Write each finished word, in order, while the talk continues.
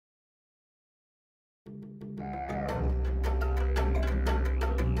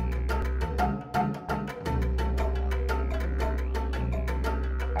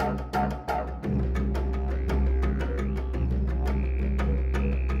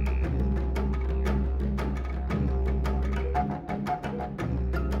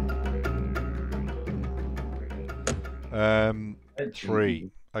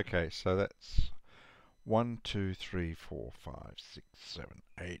3. Okay, so that's 1, 2, 3, 4, 5, 6, 7,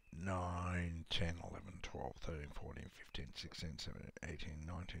 8, 9, 10, 11, 12, 13, 14, 15, 16, 17, 18,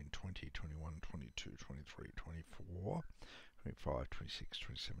 19, 20, 21, 22, 23, 24, 25, 26,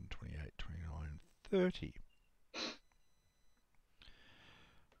 27, 28, 29, 30.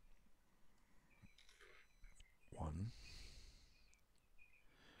 One,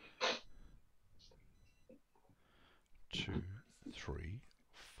 two, 3,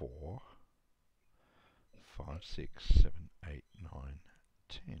 4, 5, 6, 7, 8, 9,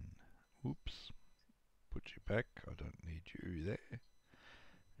 10. Oops. Put you back. I don't need you there.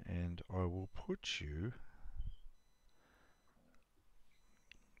 And I will put you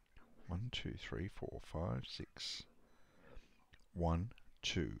 1, 2, 3, 4, 5, 6. 1,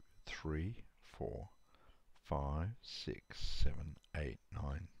 2, 3, 4, 5, 6, 7, 8,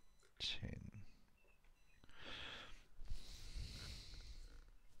 9, 10.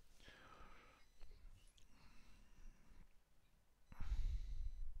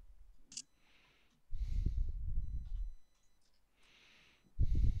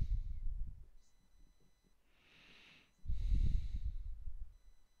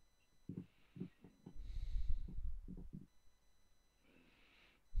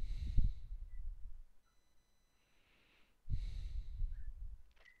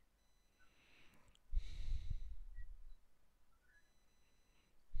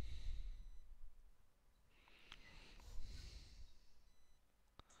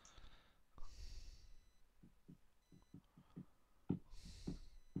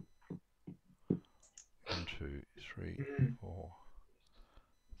 One, 2, 3, 4,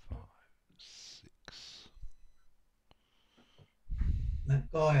 5, 6.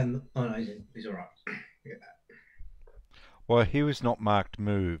 That guy and oh no, he's all right. Get that. Well, he was not marked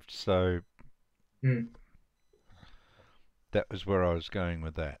moved, so that was where I was going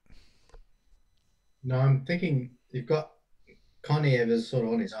with that. No, I'm thinking you've got Koniev sort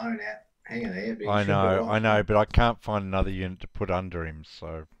of on his own out hanging there. But I know, but I can't find another unit to put under him,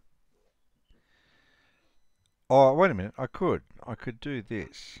 so. Oh, wait a minute, I could do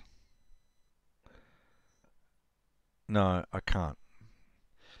this. No, I can't.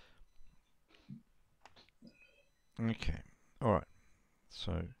 Okay, alright,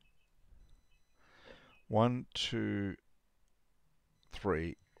 so 1, 2,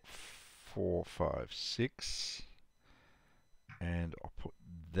 3, 4, 5, 6, and I'll put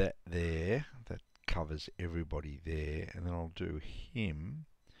that there. That covers everybody there, and then I'll do him.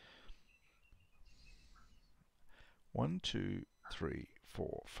 1, 2, 3,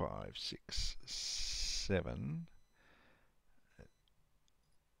 4, 5, 6, 7.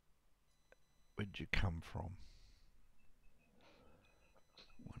 Where'd you come from?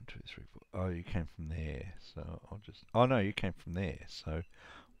 1, 2, 3, 4. Oh, you came from there. So I'll just. Oh no, you came from there. So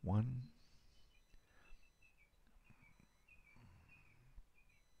 1,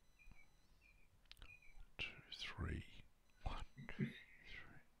 2, 3. 1, 2, 3.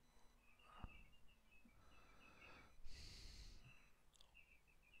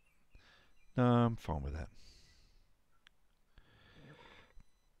 No, I'm fine with that.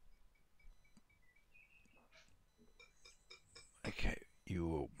 Okay,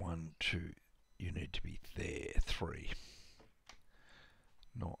 you are 1, 2. You need to be there. 3.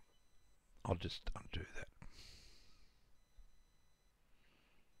 Not. I'll just undo that.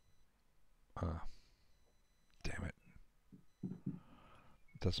 Damn it.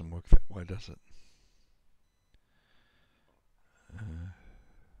 It doesn't work that way, does it?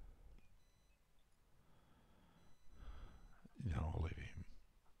 No, I'll leave him.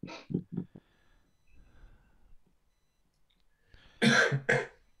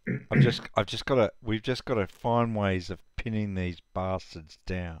 We've just got to find ways of pinning these bastards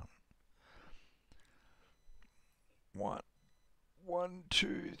down. 1,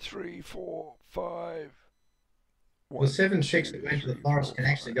 2, 3, 4, 5. The 7-6 that went into the forest can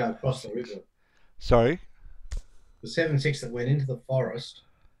actually go across the river. Sorry? The 7-6 that went into the forest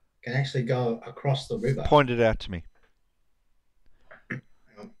can actually go across the river. Point it out to me.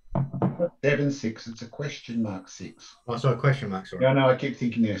 7-6. It's a question mark 6. Oh, sorry, question mark. Sorry. No, I keep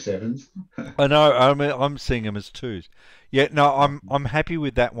thinking they're 7s. I know. I'm seeing them as 2s. Yeah, no, I'm happy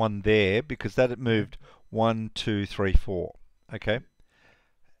with that one there because that had moved 1, 2, 3, 4. Okay.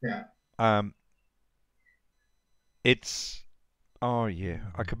 Yeah. It's. Oh yeah,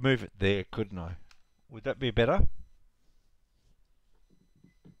 I could move it there, couldn't I? Would that be better?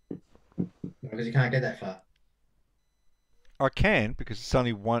 Because you can't get that far. I can because it's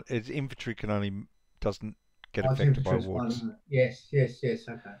only one. Its infantry can only doesn't get affected by woods. Yes. Okay.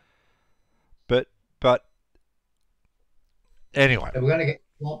 But Anyway. We're gonna get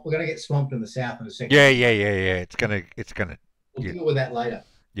swamped. We're gonna get swamped in the south in a second. Yeah. It's gonna. We'll yeah. deal with that later.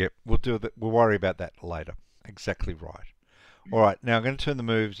 Yep. We'll do that. We'll worry about that later. Exactly right. All right. Now I'm going to turn the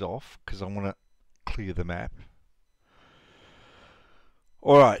moves off because I want to clear the map.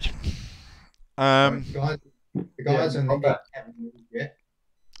 All right. The guys in the east haven't moved yet.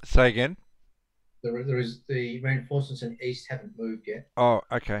 Say again. There is the reinforcements in the east haven't moved yet. Oh,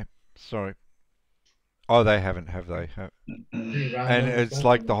 okay. Sorry. Oh, they haven't, have they? And it's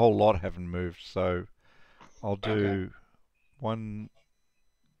like the whole lot haven't moved. So I'll do 1,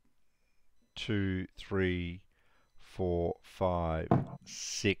 2, 3, 4, 5,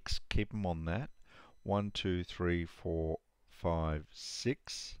 6. Keep them on that. 1, 2, 3, 4, 5,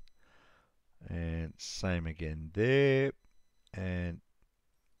 6. And same again there. And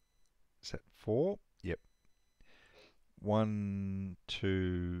is that 4? Yep. 1,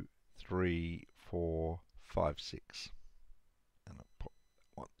 2, 3, 4, 5, 6. And I'll put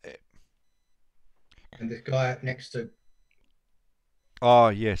one there. And this guy next to. Oh,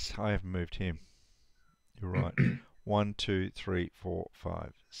 yes, I have moved him. You're right. 1, 2, 3, 4,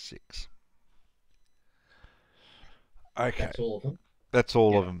 5, 6. Okay. That's all of them. That's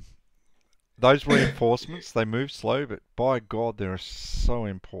all of them. Those reinforcements, they move slow, but by God, they're so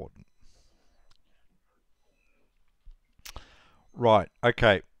important. Right,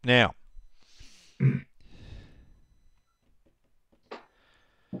 okay. Now,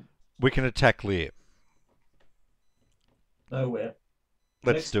 we can attack Lear. Nowhere.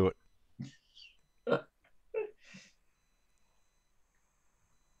 Let's do it.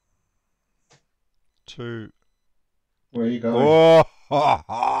 Two. Where are you going?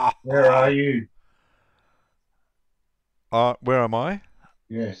 Oh, Where are you? where am I?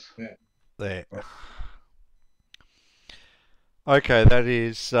 Yes. There. Okay, that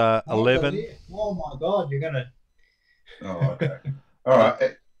is 11. Oh my God, you're gonna. Oh, okay. All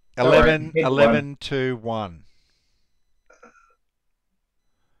right. 11, 11 to 1.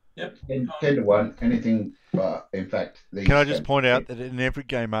 Yep. 10 to 1. Anything but, in fact, these. Can I just point out that in every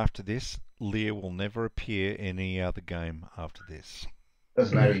game after this, Lear will never appear in any other game after this.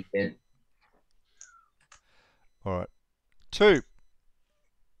 Doesn't matter. He's dead. All right. 2.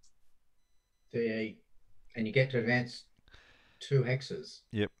 And you get to advance 2 hexes.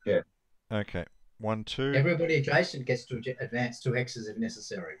 Yep. Yeah. Okay. 1, 2. Everybody adjacent gets to advance 2 hexes if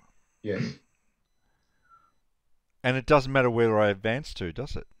necessary. Yes. And it doesn't matter whether I advance to,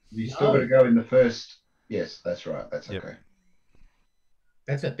 does it? You still got to go in the first. Yes, that's right. That's Yep. okay.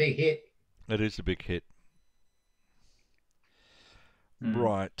 That's a big hit. It is a big hit.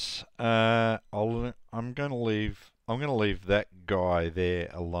 Right. I'm going to leave that guy there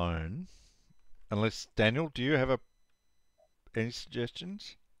alone. Unless Daniel, do you have any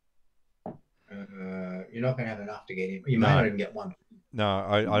suggestions? You're not going to have enough to get him. You may not even get one. No,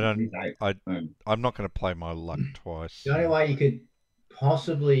 I don't. He's 8. I'm not going to play my luck twice. The only way you could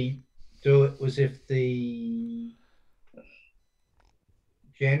possibly do it was if the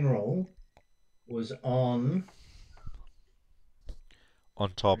general was on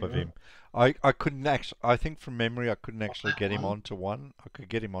top of him. I couldn't actually. I think from memory, I couldn't actually get him onto one. I could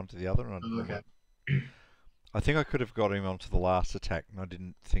get him onto the other. Okay. I think I could have got him onto the last attack, and I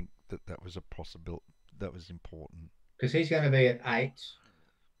didn't think that was a possibility. That was important. Because he's going to be at 8.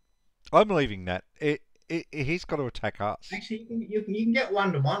 I'm leaving that. He's got to attack us. Actually, you can get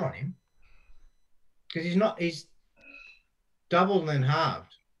 1 to 1 on him. Because he's doubled and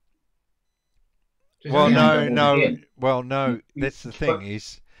halved. Well, no. again. Well, no. That's the thing.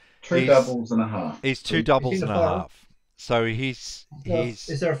 He's 2 doubles and a half. He's 2 doubles and a half. So he's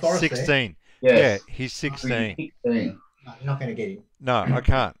Is there a forest 16. Yes. Yeah, he's 16. 16. No, you're not going to get him. No, I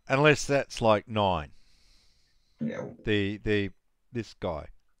can't unless that's like 9. Yeah. This guy.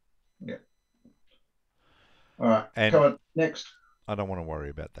 Yeah. All right. And come on. Next. I don't want to worry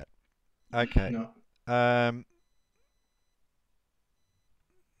about that. Okay. No.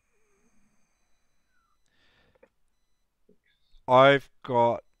 I've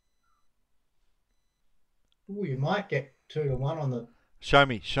got. Ooh, you might get 2 to 1 on the. Show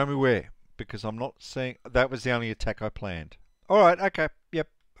me where, because I'm not seeing. That was the only attack I planned. All right. Okay. Yep.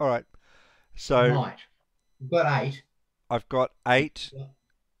 All right. So. Might. You've got 8. I've got 8.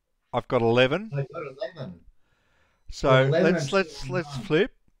 I've got 11. I've got 11. So Well, 11 let's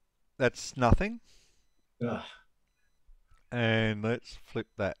flip. That's nothing. Ugh. And let's flip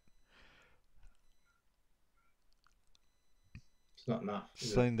that. It's not enough.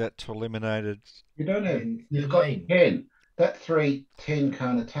 Send that to eliminated. You don't have. 10, You've got 13. 10. That 10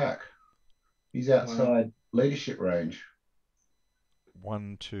 can't attack. He's outside leadership range.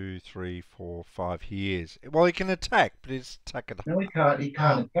 1, 2, 3, 4, 5. He is. Well, he can attack, but he's attack at. No, he can't. He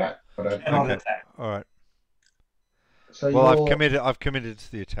can't attack. I don't Cannot think. attack. All right. So Well, you're I've committed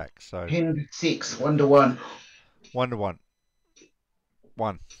to the attack. So pinned 6, 1 to 1. 1 to 1.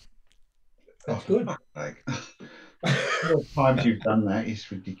 1. That's good. Like, the times you've done that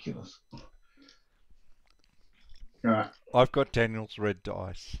is ridiculous. All right. I've got Daniel's red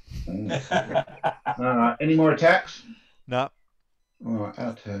dice. All right. Any more attacks? No. All right.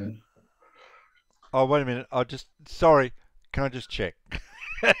 Our turn. Oh, wait a minute. Sorry. Can I just check?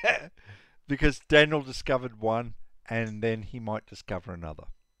 Because Daniel discovered one, and then he might discover another.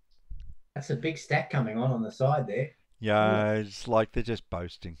 That's a big stack coming on the side there. Yeah, it's like they're just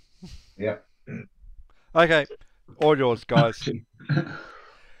boasting. Yep. Okay, all yours, guys.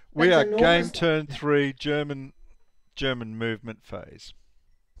 We That's are enormous. game turn 3, German movement phase.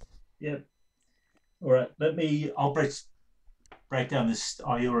 Yep. All right. I'll break down this.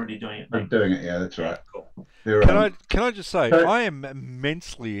 Oh, you're already doing it. I'm mate. doing it. Yeah, that's right. Cool. Can I just say, So- I am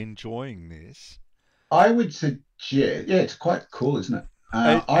immensely enjoying this. I would suggest. Yeah, it's quite cool, isn't it?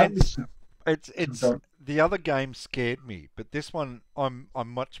 It's the other game scared me, but this one I'm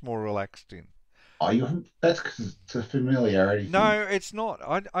much more relaxed in. Oh, you haven't. That's because it's a familiarity. thing. No, it's not.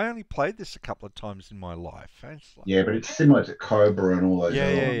 I only played this a couple of times in my life. It's like, Yeah, but it's similar to Cobra and all those. yeah,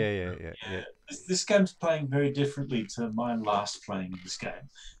 other yeah, ones. yeah, yeah. This game's playing very differently to my last playing of this game.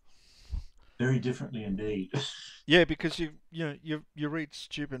 Very differently indeed. Yeah, because you read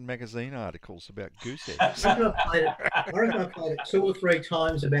stupid magazine articles about goose I eggs. reckon I played it 2 or 3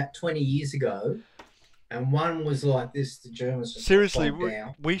 times about 20 years ago, and one was like this. The Germans just Seriously, bogged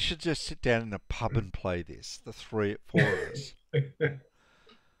down. we should just sit down in a pub and play this. The 4 of us.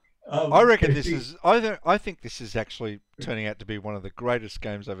 I reckon this is. I think this is actually turning out to be one of the greatest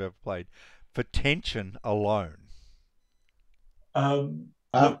games I've ever played, for tension alone.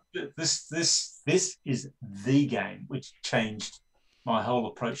 Look, this is the game which changed my whole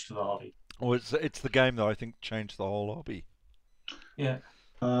approach to the hobby. Well, it's the game that I think changed the whole hobby. Yeah.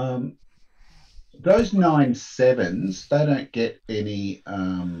 Those 9/7s, they don't get any.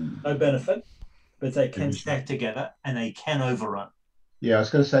 No benefit, but they can stack together and they can overrun. Yeah, I was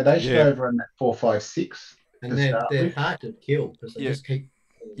going to say they should Yeah. overrun that 4, 5, 6. And to they're start with. hard to kill because they Yeah. just keep.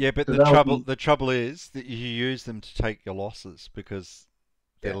 Yeah, but So the that'll be- trouble is that you use them to take your losses because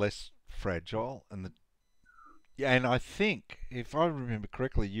they're Yeah. less fragile, and I think, if I remember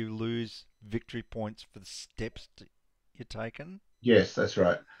correctly, you lose victory points for the steps you're taken. Yes, that's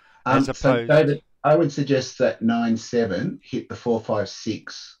right. As So, opposed- David, I would suggest that 9/7 hit the 4, 5,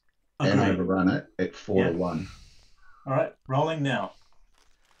 6 and Okay. overrun it at 4 Yeah. to 1. All right, rolling now.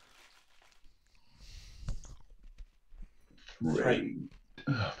 3.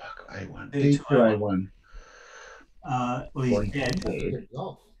 Oh, fuck, A1. D2, D2, A1. We One. again. Good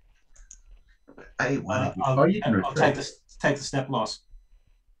golf. A1. I'll, Oh, you can I'll retreat. take the step loss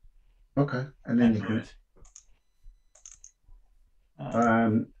Okay, and then and you can. move. Uh,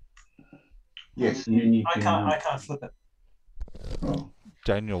 Yes, and then you I can. can't flip it. Oh,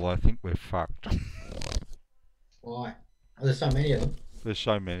 Daniel, I think we're fucked. Why? Oh, there's so many of them. There's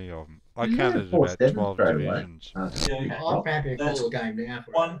so many of them. I Yeah, counted 4, about 7 12 straight away. divisions. Yeah, okay. I'm happy to That's call the game now.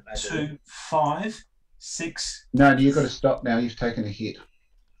 For 1, 2, 5, 6. no, you've got to stop now. You've taken a hit.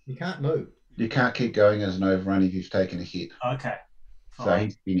 You can't move. You can't keep going as an overrun if you've taken a hit. Okay. So Fine.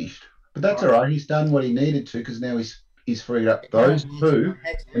 he's finished. But that's all right. He's done what he needed to because now he's freed up those two.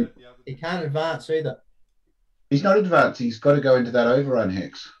 He can't advance either. He's not advanced. He's got to go into that overrun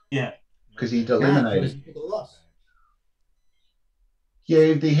hex Yeah. because he's Can't, eliminated. because he took a loss. Yeah,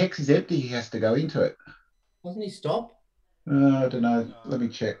 if the hex is empty, he has to go into it. Doesn't he stop? I don't know. Let me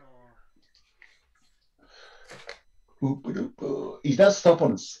check. He does stop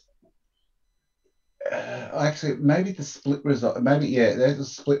on. Actually, maybe the split result. Maybe yeah, there's a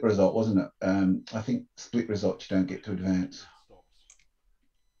split result, wasn't it? I think split results you don't get to advance.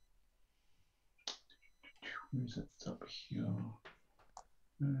 Where's it? It's up here.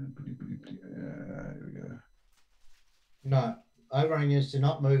 Here we go. No. Overrunning is to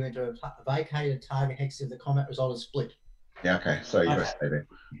not move into a vacated target hex if the combat result is split. Yeah, okay. So you got to Okay. stay there.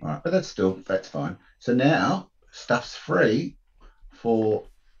 All right, but that's fine. So now stuff's free for.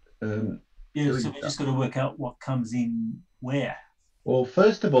 Yeah, Doing so we stuff. just got to work out what comes in where. Well,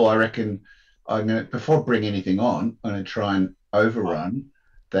 first of all, I reckon I'm going to, before I bring anything on, I'm going to try and overrun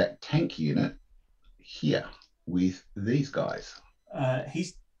that tank unit here with these guys.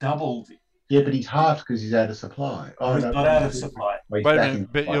 He's doubled. Yeah, but he's halved because he's out of supply. Oh, he's no, not out of supply. well, he's Wait a back in minute,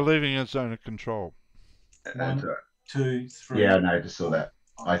 but supply. you're leaving a zone of control. That's One, right. 2, 3. Yeah, I know, just saw that.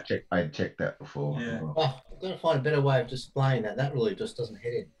 I checked that before. Yeah. Oh, got to find a better way of displaying that. That really just doesn't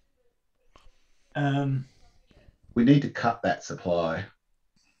hit in. We need to cut that supply.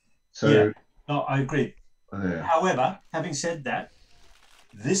 So Yeah, no, I agree. yeah. However, having said that,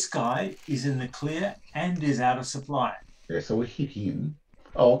 this guy is in the clear and is out of supply. Yeah, so we hit him.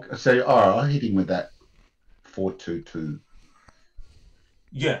 Oh, so I'll hit him with that 422.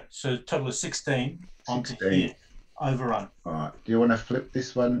 Yeah, so total of 16 onto 16. here. Overrun. All right. Do you want to flip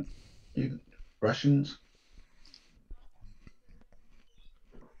this one, Russians?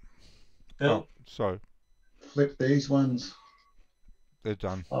 Bill? Oh, so Flip these ones. they're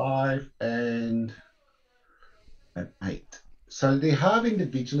done. 5 and an 8. So they halve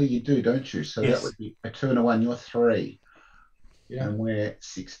individually, you do, don't you? So Yes. that would be a 2 and a 1. You're 3. Yeah. And we're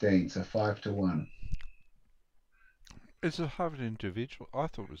 16. So 5 to 1. Is it half an individual? I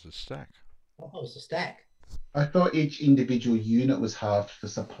thought it was a stack. I thought it was a stack. I thought each individual unit was halved for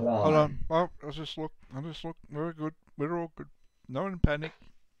supply. Hold on. Oh, I just look. Very good. We're all good. No one panic.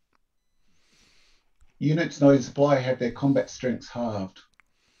 Units not in supply have their combat strengths halved.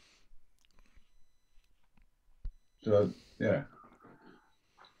 So, yeah.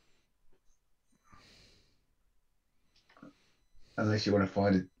 Unless you want to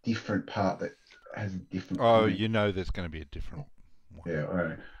find a different part that has a different. Oh, point. you know there's going to be a different one. Yeah, all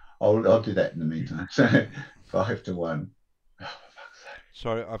right. I'll do that in the meantime. So 5 to 1. Oh, for fuck's sake.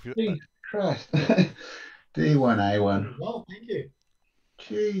 Sorry, I've got. Jesus Christ. D1A1. Well, thank you.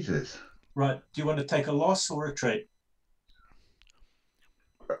 Jesus. Right. Do you want to take a loss or retreat?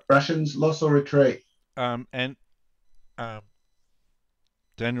 Russians, loss or retreat? And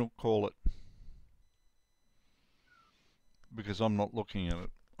Daniel, call it. Because I'm not looking at it.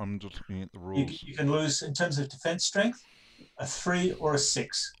 I'm just looking at the rules. You can lose, in terms of defense strength, a 3 or a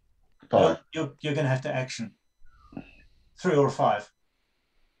 6. 5. You're going to have to action. 3 or a 5.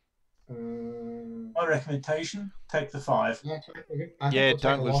 My recommendation, take the 5. I think Yeah, we'll take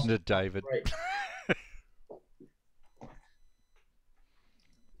don't a listen loss. to David. Great.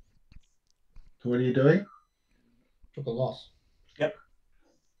 So what are you doing? Took a loss.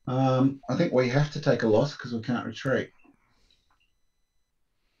 I think we have to take a loss because we can't retreat.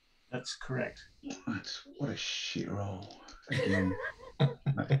 That's correct. What a shit roll. Again.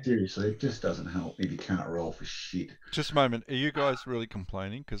 Like, seriously, it just doesn't help if you can't roll for shit. Just a moment. Are you guys really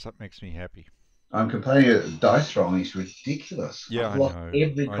complaining? Because that makes me happy. I'm complaining that the dice rolling is ridiculous. Yeah, I've I lost know.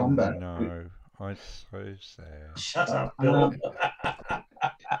 every combat. I know. I'm so sad. Shut up, Bill.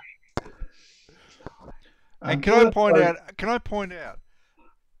 And can I point out,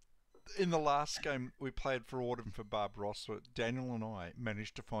 in the last game we played for Autumn for Barbarossa, Daniel and I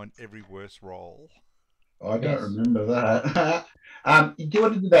managed to find every worse roll. I don't Yes. remember that. Do you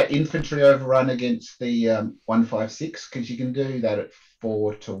want to do that infantry overrun against the 156? Because you can do that at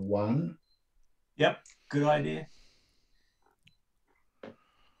 4 to 1. Yep, good idea.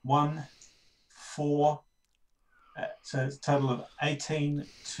 1, 4. So it's a total of 18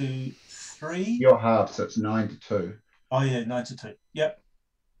 to 3. You're half, so it's 9 to 2. Oh, yeah, 9 to 2. Yep.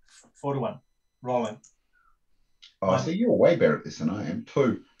 4 to 1. Rolling. Oh, so you're way better at this than I am.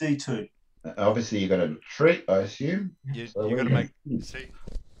 2. D2. Obviously, you got to retreat, I assume. You So got to we- make. See,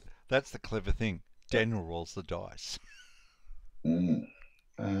 that's the clever thing. Daniel rolls the dice.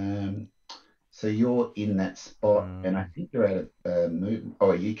 So you're in that spot, and I think you're out of move.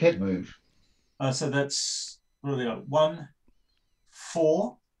 Oh, you can move. So that's really 1,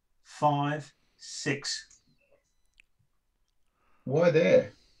 4, 5, 6. Why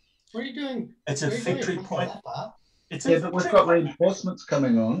there? What are you doing? It's a What are you doing? victory Can't go point. that far. It's Yeah, a but we've victory got point. reinforcements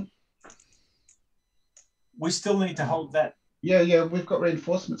coming on. We still need to hold that. Yeah, we've got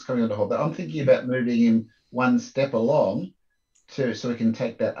reinforcements coming on to hold that. I'm thinking about moving him one step along so we can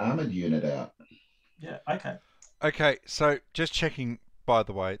take that armored unit out. Yeah, okay. Okay, so just checking, by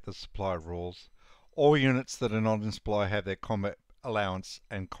the way, the supply rules. All units that are not in supply have their combat allowance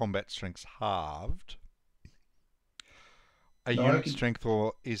and combat strengths halved. A unit strength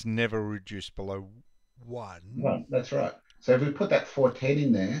or is never reduced below 1. Right, that's right. So if we put that 410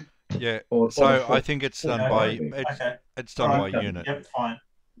 in there, Yeah. or So the I think it's done by Okay. it's done Alright, by unit. Yep, fine.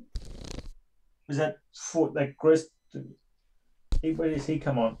 Was that that gross? Where does he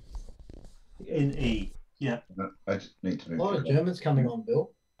come on? In E. Yeah. I just need to A move. lot of to Germans coming on,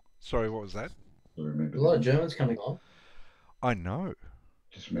 Bill. Sorry, what was that? remember. A lot of Germans coming on. I know.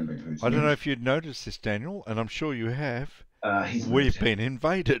 Just remembering who's. I don't know if you'd noticed this, Daniel, and I'm sure you have. He's We've moved. been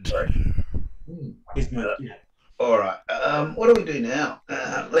invaded. He's moved. Yeah. All right. What do we do now?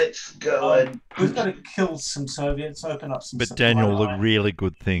 Let's go and. We've got to kill some Soviets, open up some. But supply Daniel, the line. really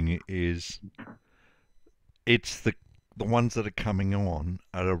good thing is, it's the the ones that are coming on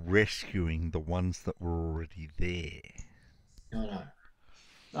are rescuing the ones that were already there. No.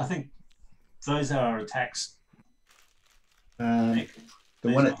 I think those are our attacks. The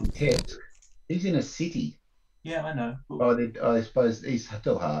one at the test, he's in a city. Yeah, I know. I suppose he's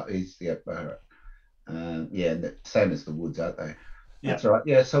still hard. He's yeah, same as the woods, aren't they? Yeah. That's all right.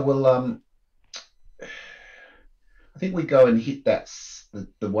 Yeah, so we'll I think we go and hit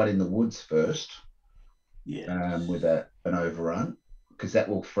the one in the woods first. Yeah. With an overrun, because that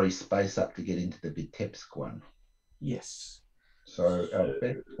will free space up to get into the Vitebsk one. Yes. So our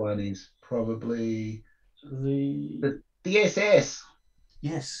best one is probably the SS.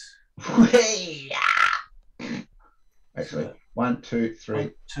 Yes. Actually, So, 1, 2, 3.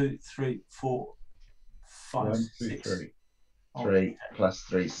 1, 2, 3, 4, 5, 1, 2, 6. 3. Oh, 3 plus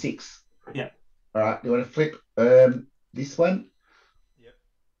 3, 6. Yeah. All right. You want to flip this one? Yep.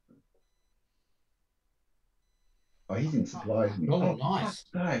 Oh, he's in supply, isn't he? Oh, nice.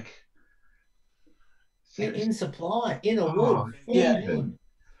 Like, In supply, in a Oh, wood. yeah. Wood.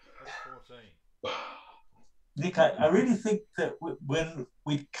 That's 14. Nick, I really think that when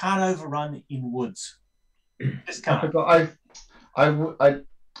we can't overrun in woods, just I can't. forgot. I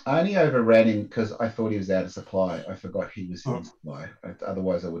only overran him because I thought he was out of supply. I forgot he was in supply.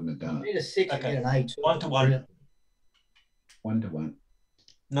 Otherwise, I wouldn't have done it. Need a 6 Okay. and an A2. 1 to 1. Brilliant. 1 to 1.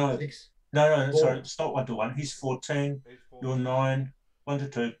 No, 6. no, Four. sorry, it's not 1 to 1. He's 14. He's 14. You're 9. 1 to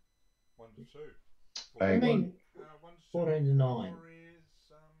 2. 1 to 2. I A1. mean, 1 to 14 to 9.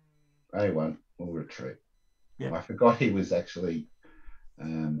 Is, A1. We'll retreat. Yeah. I forgot he was actually.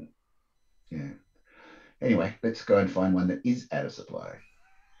 Yeah. Anyway, let's go and find one that is out of supply.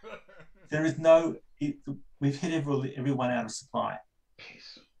 There is no. We've hit everyone out of supply.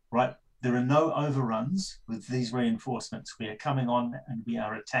 Jeez. Right? There are no overruns with these reinforcements. We are coming on and we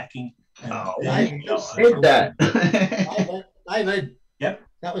are attacking. And Oh, David, you said that. David. Yep.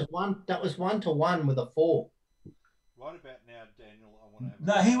 That was 1 to 1 with a 4. Right about now, Daniel, I want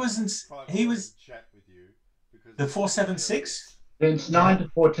to have No, he wasn't. He was chat with you because the 476. It's 9 to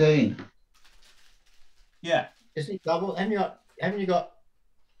 14. Yeah. Isn't it double? Haven't you got?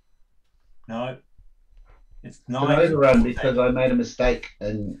 No. It's An 9. overrun because I made a mistake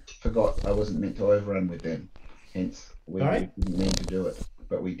and forgot I wasn't meant to overrun with them. Hence, we didn't mean to do it,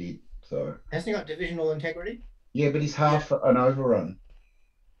 but we did. So. Hasn't he got divisional integrity? Yeah, but he's half an overrun.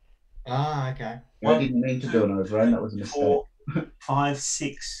 Ah, okay. I didn't mean to do an overrun. That was a mistake. 4, 5,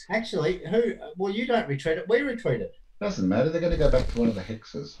 6. Actually, well, you don't retreat it. We retreat it. Doesn't matter. They're going to go back to one of the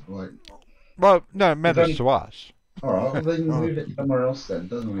hexes. Like, well, no, it matters to us. all right, well, then move it somewhere else. Then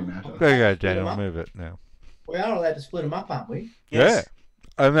doesn't really matter. There you go, Split 'em Daniel. up. Move it now. We are allowed to split them up, aren't we? Yes.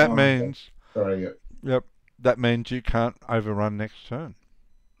 Yeah, and that Oh, means Sorry, yep, that means you can't overrun next turn.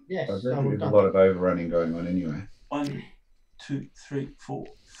 Yes. I So think we've there's a done. lot of overrunning going on anyway. 1, 2, 3, 4,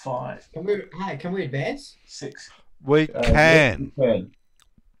 5, Can we advance? 6. We can. You can.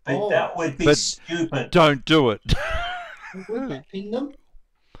 But Oh. that would be But- stupid. Don't do it. Would that ping them?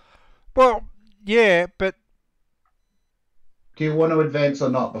 Well, yeah, but Do you want to advance or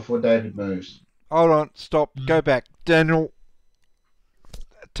not before David moves? hold on, stop, go back, Daniel.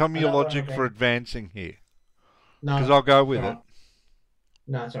 Tell me I your don't wanna logic for advancing here, No. because I'll go with it's it. all right.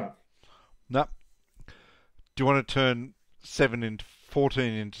 No, it's all right. No. Do you want to turn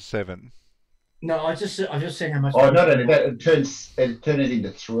 14 into 7? No, I just seen how much. Oh, not only that, turn it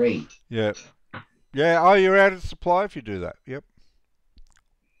into 3. Yeah. Yeah, oh, you're out of supply if you do that. Yep.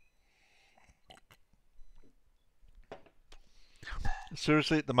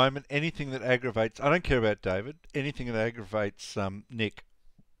 Seriously, at the moment, anything that aggravates, I don't care about David, anything that aggravates Nick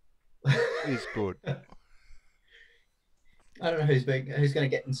is good. I don't know who's going to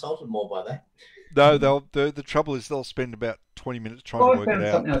get insulted more by that. No, the trouble is they'll spend about 20 minutes trying Oh, to I work found it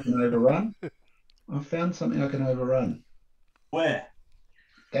out. something I can overrun. I found something I can overrun. Where?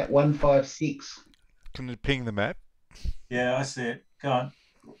 That 156. Can you ping the map? Yeah, I see it. Go on.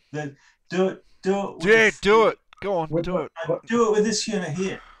 Do it. With Yeah, this- do it. Go on, What- do it. Do it with this unit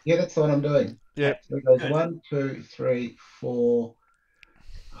here. Yeah, that's what I'm doing. Yeah. So it goes Good. 1, 2, 3, 4.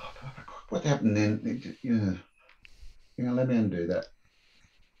 Oh, what happened then? Yeah. Hang on, let me undo that.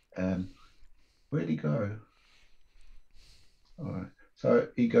 Where'd he go? All right. So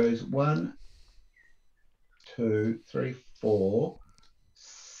he goes 1, 2, 3, 4,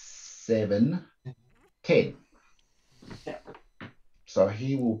 7, 10. Yeah. So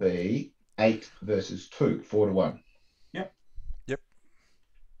he will be 8 versus 2, 4 to 1.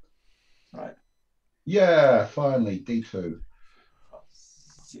 Right. Yeah, finally, D2.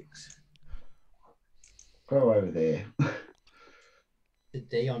 6. Go over there. The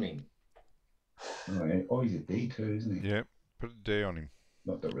D on him. Oh, yeah. Oh, he's a D2, isn't he? Yep. Put a D on him.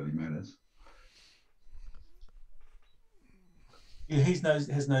 Not that really matters. Yeah, he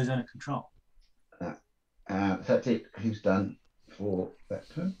has no zone of control. That's it. He's done for that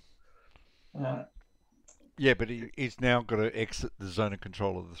turn. Yeah, but he's now got to exit the zone of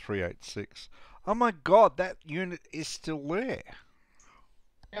control of the 386. Oh my god, that unit is still there.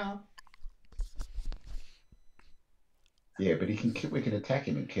 Yeah. Yeah, but we can attack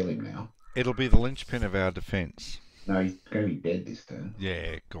him and kill him now. It'll be the linchpin of our defence. No, he's going to be dead this turn.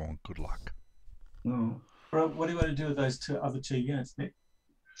 Yeah, go on, good luck. Oh. Bro, what do you want to do with those other two units, Nick?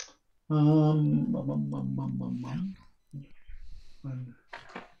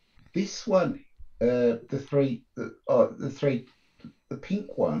 This one, the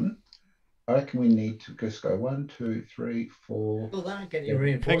pink one. I reckon we need to just go 1, 2, 3, 4. Well, they don't get your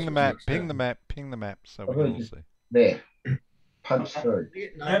reinforcements. Ping the map, next ping turn. the map, ping the map, so we I've can already all just- see. There, punch through. You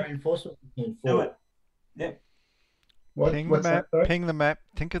get no Yep. reinforcements in Do 4. it. Yep. Ping the What's map, that? Sorry? ping the map.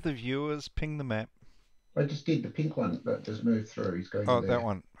 Think of the viewers, ping the map. I just did the pink one, but just moved through. He's going. Oh, there. that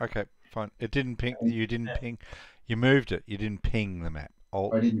one. Okay, fine. It didn't ping. You didn't ping. You moved it. You didn't ping the map.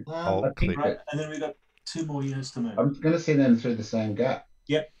 Alt, I didn't. alt I click. think Right, and then we've got 2 more units to move. I'm going to send them through the same gap.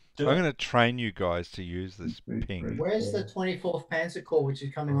 Do I'm it. going to train you guys to use this ping. Where's the 24th Panzer Corps, which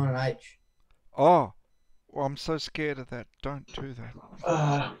is coming on an H? Oh, well, I'm so scared of that. Don't do that.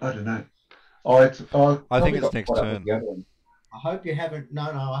 I don't know. I I think probably it's got next caught up with turn. the other one. I hope you haven't. No,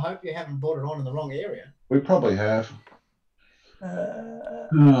 I hope you haven't brought it on in the wrong area. We probably have. Uh,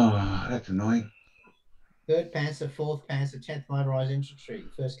 Oh, that's annoying. 3rd Panzer, 4th Panzer, 10th Motorised Infantry,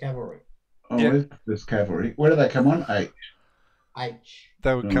 1st Cavalry. Oh, Yep. where's this cavalry? Where do they come on? 8. H.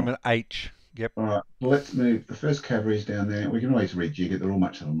 They would No. come in H. Yep. All right, let's move. The first cavalry's down there. We can always rejig it. They're all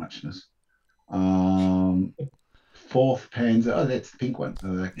much of a muchness. 4th Panzer. Oh, that's the pink one.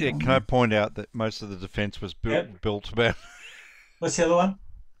 Oh, that Yeah, can I point out that most of the defence was built about... what's the other one?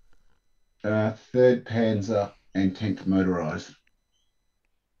 3rd Panzer and 10th motorised.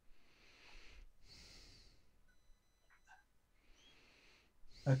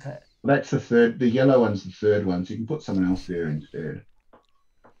 Okay. That's the third. The yellow one's the third one, so you can put someone else there instead.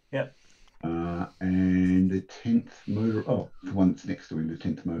 Yep. And the 10th motor. Oh, the one that's next to him, the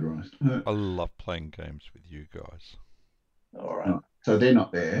 10th motorised. I love playing games with you guys. All right. So they're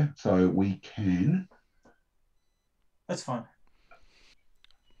not there. So we can. That's fine.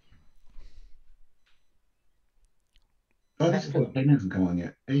 Oh, this is what Ben hasn't come on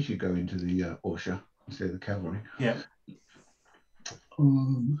yet. He should go into the Orsha instead of the cavalry. Yeah.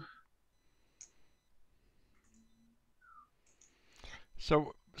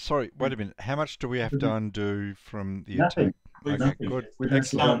 So, sorry, wait a minute. How much do we have to undo from the Nothing. attack? We've- Okay, Nothing. good. We don't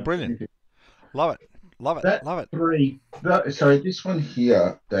Excellent. have to- Brilliant. Love it. Love it. That Love it. 3. Sorry, this one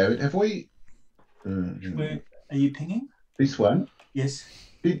here, David. Have we? Are you pinging? This one. Yes.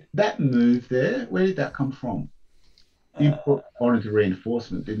 Did that move there? Where did that come from? You put on as a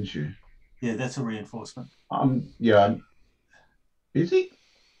reinforcement, didn't you? Yeah, that's a reinforcement. Yeah. Is he?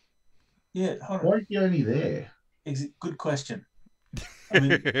 Yeah, hold on. Why is he only there? Good question. I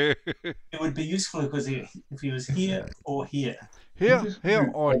mean, it would be useful if he was here or here. Here, just here,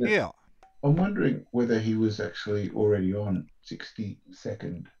 moved or on it. here. I'm wondering whether he was actually already on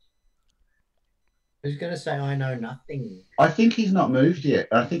 62nd. Who's going to say I know nothing? I think he's not moved yet.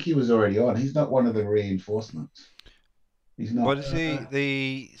 I think he was already on. He's not one of the reinforcements. He's not. What is he?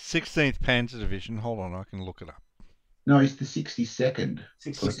 The 16th Panzer Division. Hold on, I can look it up. No, he's the 62nd.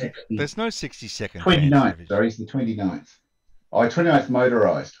 66. There's no 62nd 29th. Panzer Division. Sorry, he's the 29th. Oh, 29th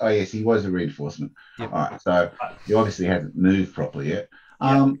motorised. Oh, yes, he was a reinforcement. Yep. All right, so he obviously hasn't moved properly yet.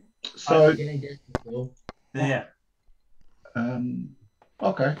 Yeah. So, Getting distance, Will. There.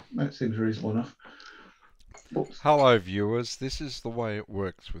 okay, that seems reasonable enough. Oops. Hello, viewers. This is the way it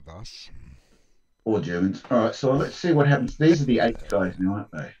works with us. Or Germans. All right, so let's see what happens. These are the 8 guys now,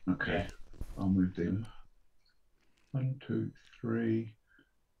 aren't they? Okay, I'll move them. 1, 2, 3.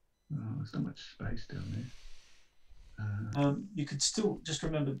 Oh, there's not much space down there. You could still just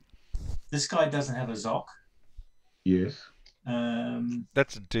remember this guy doesn't have a Zoc. Yes.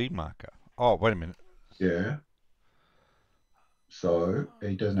 That's a D marker. Oh, wait a minute. Yeah. So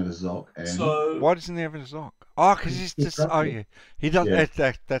he doesn't have a Zoc, and So Why doesn't he have a Zoc? Oh, because he's just. Oh, yeah. He doesn't.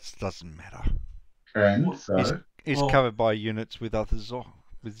 Yeah. That doesn't matter. so He's Well- covered by units with other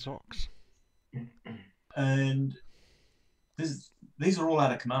Zocs. and these are all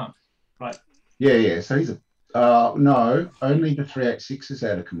out of command, right? yeah. So he's a no, only the 386 is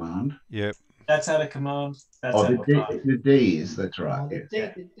out of command. Yep. That's out of command. That's Oh, out of command. the D is, that's right. The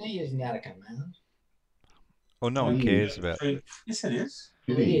Yes. D isn't out of command. Well, no one Yeah. cares about. Yes, it is.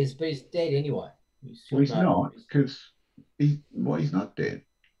 Did Well, he he? is, but he's dead anyway. Well, he's shot not, over. because he's not dead.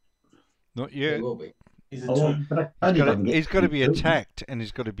 Not He yet. will be. He's a Oh, two. but only if I can get He's got to be him. attacked and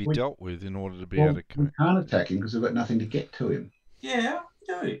he's got to be We- dealt with in order to be Well, able to we come. can't attack him because we've got nothing to get to him. Yeah,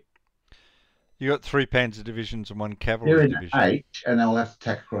 do it. You got 3 Panzer divisions and 1 They're cavalry in division. H, and they'll have to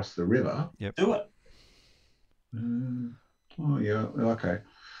attack across the river. Do it. Oh yeah, okay.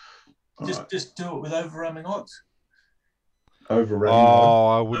 All right. Just do it with overwhelming odds. Overrunning. Oh,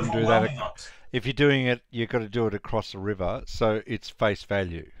 I wouldn't do that. Overwhelming odds. If you're doing it, you've got to do it across the river, so it's face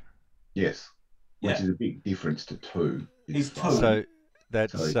value. Yes, which Yeah. is a big difference to 2. He's It's fine. So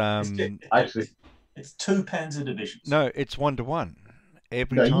that's Actually, It's 2 Panzer divisions. no, it's 1-to-1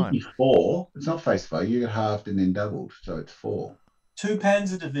 every no, time. you'd be 4. It's not face value. You get halved and then doubled, so it's 4. 2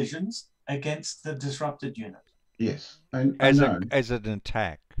 Panzer divisions against the disrupted unit. Yes, and As I know. as an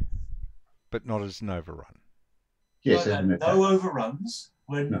attack, but not as an overrun. Yes, no, as an no attack. overruns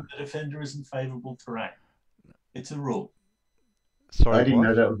when No. the defender is in favourable terrain. It's a rule. Sorry, I didn't what?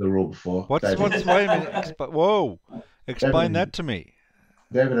 know that was the rule before. What's David, wait a minute. Whoa! Explain that to me.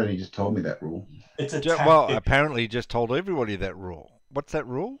 David only just told me that rule. It's a Well, tactic. apparently, he just told everybody that rule. What's that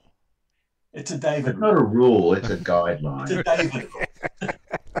rule? It's a David It's rule. not a rule, it's a It's guideline. a David rule.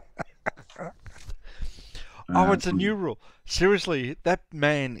 Oh, it's a new rule. Seriously, that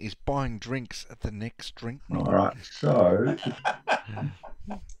man is buying drinks at the next drink night. All right, so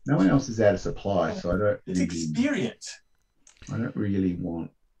no one else is out of supply, so It's experience. I don't really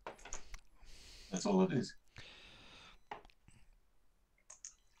want. That's all it is.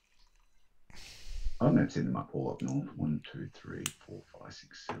 I'm going to send them up all up north. 1, 2, 3, 4, 5,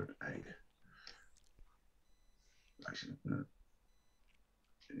 6, 7, 8. Actually, no.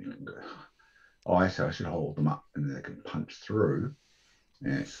 You can go. Oh, so I should hold them up and then they can punch through.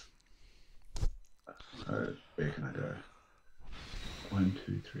 Yes. So where can I go? 1,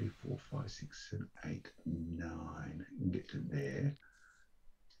 2, 3, 4, 5, 6, 7, 8, 9. You can get to there.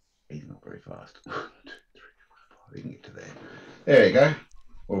 He's not very fast. 1, 2, 3, 4, 5. You can get to there. There you go.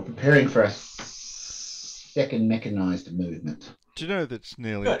 We're preparing for a second mechanized movement. Do you know that's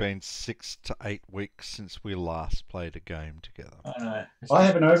nearly Good. been 6 to 8 weeks since we last played a game together? I know. I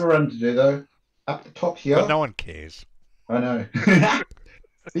have an overrun to do though. Up the top here. But no one cares. I know.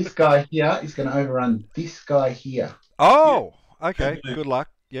 This guy here is going to overrun this guy here. Oh, okay. Good. Good luck.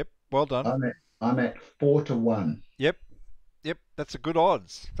 Yep. Well done. I'm at 4 to 1. Yep. That's a good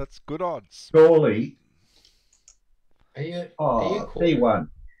odds. That's good odds. Surely. Are you Oh, quartered? D1.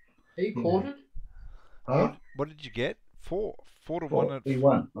 Are you quartered? Huh? What did you get? 4 to 1 4, at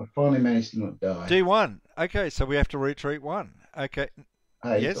D1. I finally managed to not die. D1. Okay, so we have to retreat 1. Okay.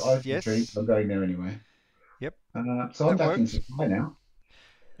 Hey, yes, I've yes. retreated. I'm going there anyway. Yep. So I'm That back in works. supply now.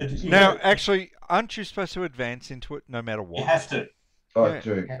 Now, actually, aren't you supposed to advance into it no matter You what? have to. Oh, Yeah. I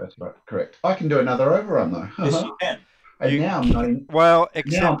do. That's right. Correct. I can do another overrun though. Yes, you can. And You now I'm not in. Well,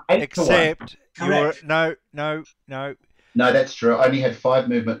 Now I'm 8 to 1. except you were Correct. No, that's true. I only had 5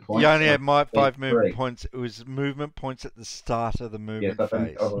 movement points. You only so had my 5 3. movement points. It was movement points at the start of the Yes, movement I've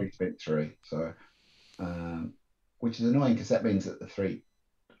phase. already spent 3. So, which is annoying because that means that the 3.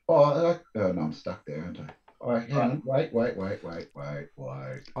 Oh no, I'm stuck there, aren't I? Oh, hang on. Wait.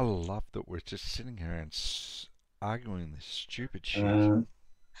 I love that we're just sitting here and arguing this stupid shit.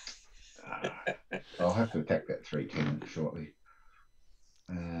 I'll have to attack that 310 shortly.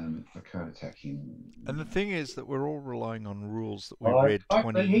 I can't attack him. And the thing is that we're all relying on rules that we I- read I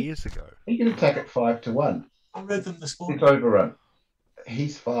 20 think- years ago. He can attack at 5 to 1. I read them this morning. It's overrun.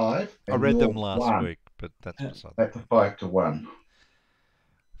 He's 5. I and read them you're last 1. week, but that's Yeah. beside the That's a point. 5 to 1.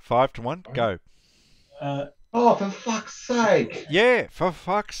 5 to 1, go. Oh, for fuck's sake! Yeah, for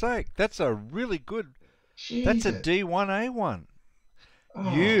fuck's sake. That's a really good. That's a Jesus. D1A1.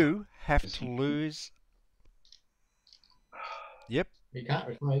 Oh, You have Is to he- lose. Yep. You can't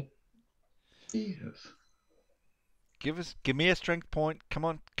retreat. Jesus. Give me a strength point. Come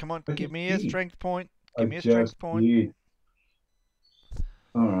on. I Give just me a did. strength point. I Give me a strength just point. did.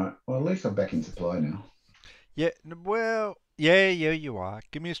 All right. Well, at least I'm back in supply now. Yeah, well, yeah, you are.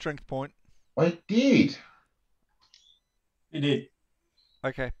 Give me a strength point. I did. You did.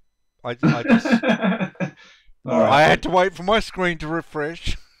 Okay. I just All right. I had to wait for my screen to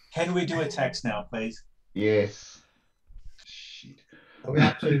refresh. Can we do attacks now, please? Yes. Shit. Are we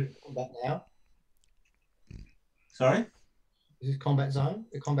up to combat now? Sorry? Is this combat zone?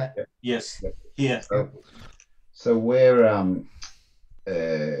 The combat. Yes. Here. So we're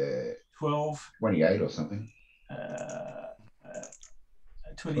 12, 28 or something.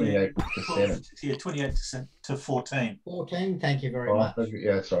 28, 28 to 7. yeah, 28 to 14. 14. Thank you very Oh, much.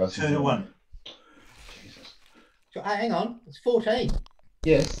 yeah, that's right. I was 2 to 1. Jesus. So, hang on. It's 14.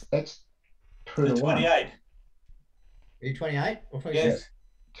 Yes, that's 2 to 1. 28. Are you 28 or 26? Yes.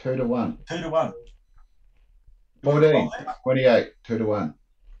 2 to 1. 2 to 1. 14, 28, 2 to 1.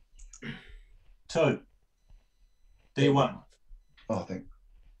 2. D1. Oh, I think.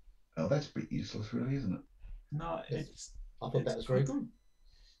 Oh, that's a bit useless, really, isn't it? No, Yes. it's. I thought that was very good.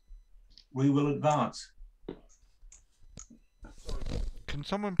 We will advance. Can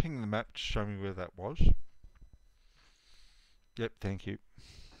someone ping the map to show me where that was? Yep, thank you.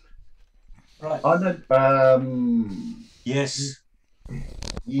 Right. I know. Yes.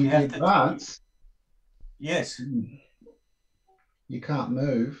 You have to- advance. Yes. You can't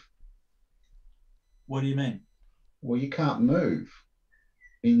move. What do you mean? Well, you can't move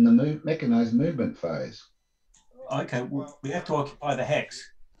in the mechanized movement phase. Okay, well, we have to occupy the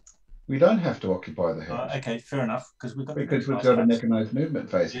hex. We don't have to occupy the hex Okay, fair enough, because we've got the because we've mechanized got a phase. mechanized movement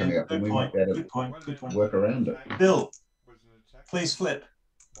phase coming up, and Good we point. might be able Good point. Good to point. work around it. Bill, please flip.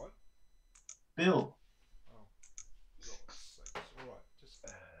 What? Bill. Oh, got 6. Alright, just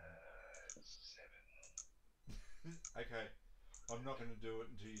 7. Okay, I'm not going to do it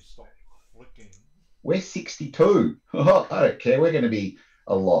until you stop flicking. We're 62. Oh, I don't care. We're going to be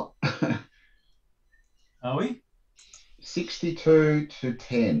a lot. Are we? 62 to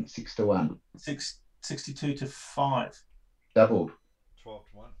 10, 6 to 1. 62 to 5. Doubled. 12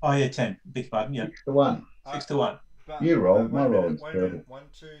 to 1. Oh, yeah, 10. Big pardon, yeah. 6 to 1. 6 to 1. But, You roll, wait my a minute, rolling's wait a terrible. minute. 1,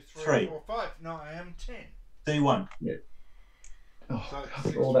 2, 3, 3. 4, 5. No, I am 10. D1. Oh, So I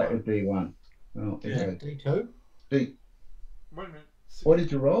six thought all that to would be 1. Oh, Yeah. okay. D2? D. Wait a minute. What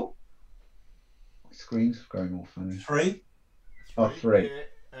did you roll? My screen's going all funny. 3. Oh, 3.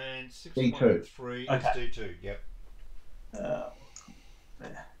 Yeah, and 6 D2. 1 and 3 Okay. is D2. Yep.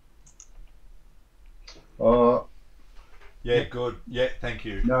 There. Oh, Yeah, good. Yeah, thank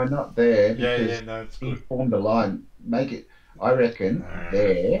you. no, not there. Yeah, Because yeah, no, it's he good. formed a line. Make it, I reckon,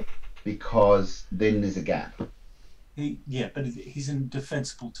 there, because then there's a gap. Yeah, but he's in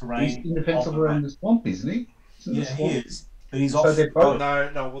defensible terrain. He's indefensible around the swamp, isn't he? Isn't the Yeah, he swamp? is. But he's So off. they're both-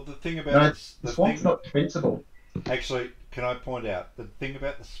 No, well, the thing about No, this, the swamp's not defensible. Actually, can I point out, the thing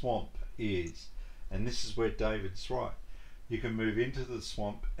about the swamp is, and this is where David's right, you can move into the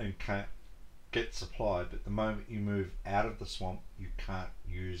swamp and can't get supply, but the moment you move out of the swamp, you can't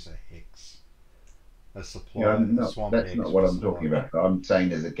use a hex. A supply. Yeah, a swamp that's hex not what was I'm the talking right. about. I'm saying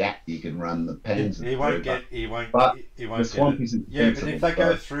there's a gap you can run the Panzers He won't through, get. He won't. but he won't the get swamp it. isn't Yeah, but defensible, if they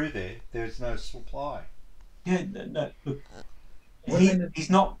go so- through there, there's no supply. Yeah, no, look. What do you mean? He's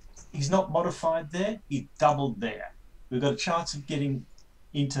not modified there. He's doubled there. We've got a chance of getting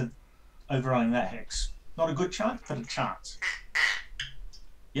into overrunning that hex. Not a good chance, but a chance.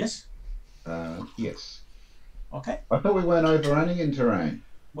 Yes? Yes. Okay. I thought we weren't overrunning in terrain.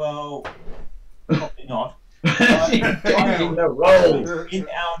 Well, probably not. Changing the roll. In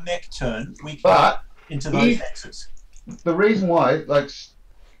our next turn, we can But get into those if- hexes. the reason why, like,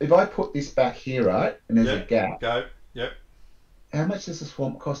 if I put this back here, right, and there's Yeah. a gap, Go. Yep. how much does the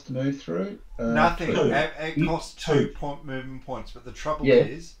swamp cost to move through? Nothing. 2. It costs 2 point movement points, but the trouble Yeah.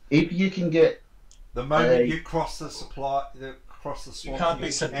 is, If you can get, the moment Hey. you cross the supply, cross the swamp, can't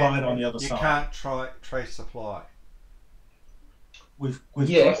be supplied on the other you side. can't trace supply. We've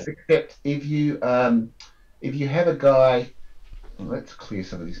yes, tried. except if you have a guy, well, let's clear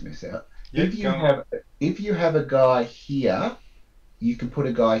some of this mess out. Yep, If you have a guy here, you can put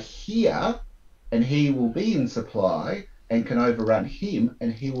a guy here, and he will be in supply and can overrun him,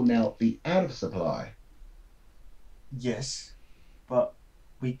 and he will now be out of supply. Yes, but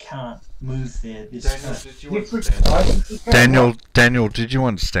we can't move there this Daniel, turn. did you Yes, understand? I think you can. Daniel, did you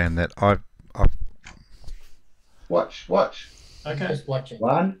understand that? Watch. I'm Okay. just watching.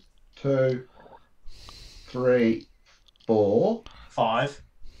 1, 2, 3, 4. 5.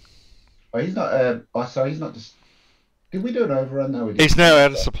 Oh, he's not. So he's not just. Did we do an overrun? No, we didn't. He's now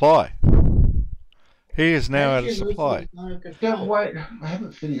out of supply. He is now How out did of you move supply. through the zone of Don't control? wait. I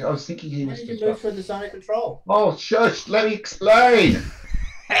haven't finished. I was thinking he How was did you just. move through the zone of control? Oh, shush! Let me explain.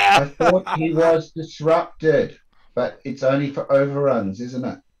 I thought he was disrupted, but it's only for overruns, isn't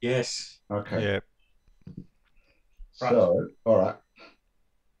it? Yes. Okay. Yeah. So, all right.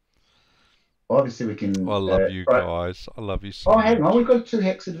 Obviously, we can. I love you right. guys. I love you so Oh, hang on. much. We've got 2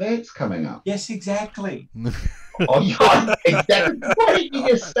 hex advance coming up. Yes, exactly. Oh, yeah, exactly. Why didn't you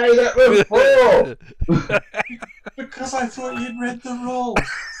just say that before? Because I thought you'd read the rules.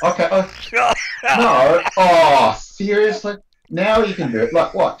 Okay. No. Oh, seriously? Now you can do it.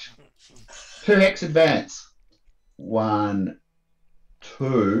 Like, watch. 2 hex advance. 1,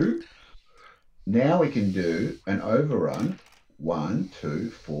 2. Now we can do an overrun. 1, 2,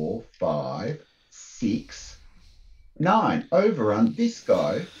 4, 5, 6. 9 overrun this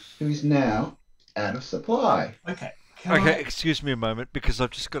guy who is now out of supply. Okay. Okay, excuse me a moment, because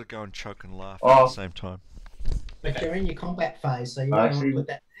I've just got to go and choke and laugh at Oh. the same time. But you're in your combat phase, so you want to put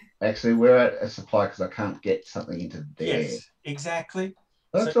that. Actually, we're at a supply because I can't get something into there. Yes, exactly.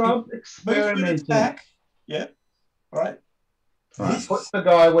 That's So right. Move units Experimenting. back. Yeah. All right. Right. Put the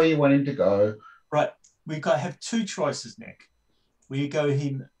guy where you want him to go. Right. We've got to have two choices, Nick. He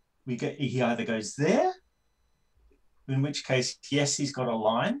either goes there, in which case, yes, he's got a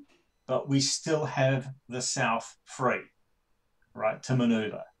line, but we still have the south free, right, to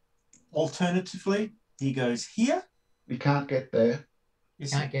maneuver. Alternatively, he goes here. You can't get there. You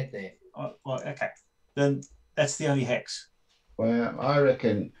can't get there. Oh, well, okay. Then that's the only hex. Well, I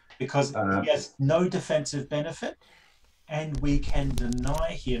reckon because he has no defensive benefit, and we can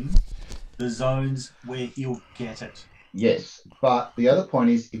deny him the zones where he'll get it. yes. But the other point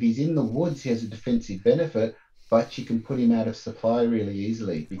is, if he's in the woods, he has a defensive benefit, but you can put him out of supply really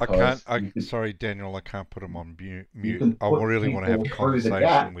easily. Because sorry, Daniel, I can't put him on mute. can I put really want to have a people through the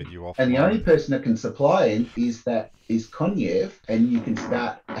conversation gap, with you offline. And the only person that can supply him is Konyev, and you can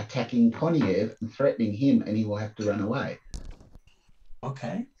start attacking Konyev and threatening him, and he will have to run away.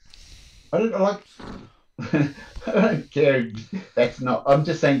 Okay. I don't care. I'm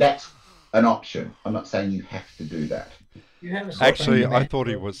just saying that's an option. I'm not saying you have to do that. You have a Actually, I thought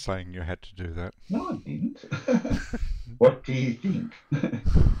he was saying you had to do that. No, I didn't. What do you think?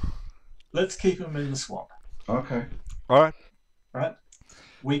 Let's keep him in the swamp. Okay. All right. Right.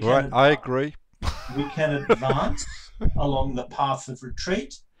 We can. Right. I agree. We can advance along the path of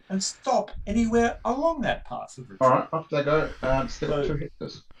retreat and stop anywhere along that path of retreat. All right. Off they go. Still 2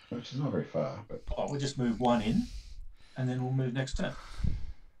 hectares, which is not very far. But we'll just move one in, and then we'll move next turn.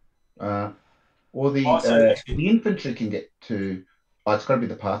 Or the infantry can get to. Oh, it's got to be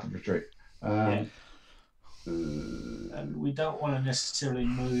the path of retreat. And we don't want to necessarily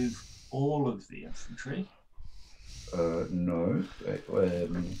move all of the infantry. No.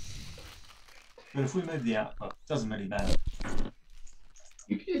 But if we move the outpost, it doesn't really matter.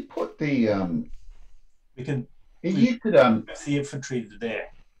 If you put the we can. You could move the infantry to there.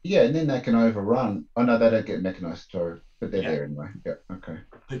 Yeah, and then they can overrun. Oh no, they don't get mechanized, sorry, but they're there anyway. Yeah, okay.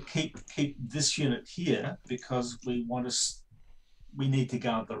 But keep this unit here because we need to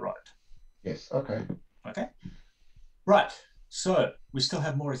guard the road. Yes. Okay. Okay. Right. So we still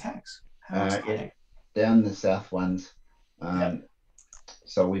have more attacks. How down the south ones.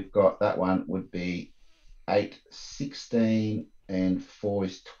 So we've got that one would be 8, 16, and 4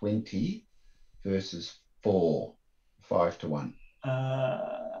 is 20 versus 4, 5 to 1.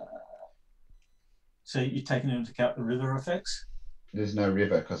 So you're taking into account the river effects? There's no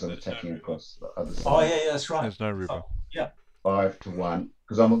river because I'm attacking across the other side. Oh yeah, that's right. There's no river. Oh, yeah. 5 to 1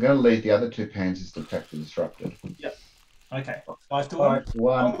 because I'm going to leave the other 2 panzers to attack the disruptor. Yep. Okay. 5 to 1. 5 to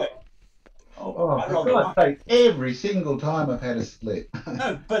 1. Okay. I rolled a 1. Take every single time I've had a split.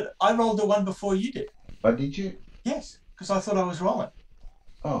 No, but I rolled a 1 before you did. Oh, did you? Yes, because I thought I was rolling.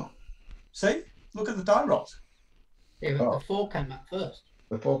 Oh. See? Look at the die rolls. Yeah, but the 4 came up first.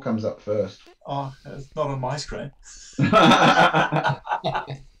 The 4 comes up first. Oh, it's not on my screen.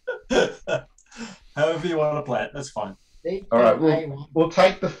 However you want to play it, that's fine. All right, we'll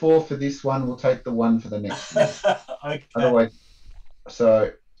take the 4 for this one. We'll take the 1 for the next one. Okay. Otherwise,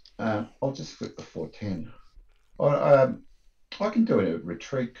 so I'll just flip the 410. I can do a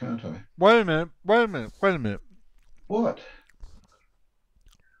retreat, can't I? Wait a minute. What?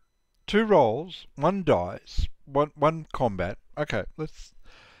 2 rolls, 1 dice, one combat. Okay,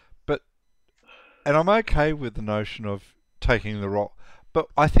 and I'm okay with the notion of taking the roll, but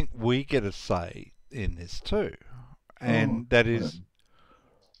I think we get a say in this too, and that is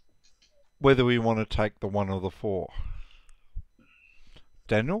whether we want to take the 1 or the 4.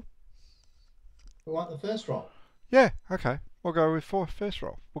 Daniel? We want the first roll. Yeah, okay. We'll go with first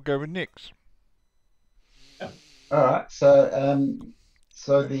roll. We'll go with Nick's. All right, so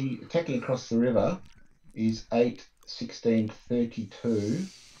the attacking across the river is 8, 16, 32.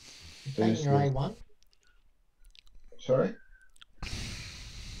 Taking your A1. Sorry?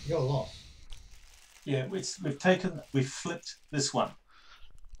 You're lost. Yeah, we've flipped this one.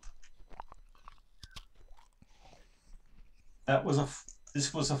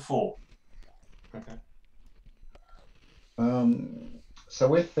 This was a 4. Okay. So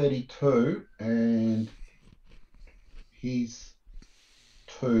we're 32 and he's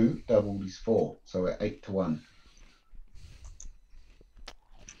 2 doubled is 4, so we're 8 to 1.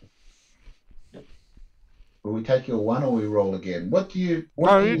 Yep. Will we take your 1 or we roll again? We'll take your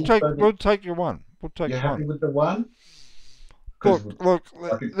 1. We'll take You're happy with the 1? because Look.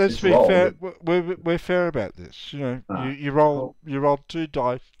 like Let's it's be rolled. fair. We're fair about this. You know, Ah, you roll 2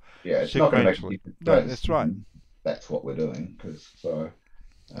 dice yeah, it's not going to make a sequentially. difference. No, that's right. That's what we're doing. Because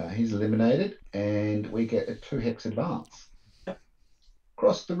he's eliminated, and we get a 2 hex advance.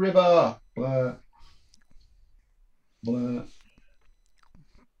 Cross the river. Blah, blah.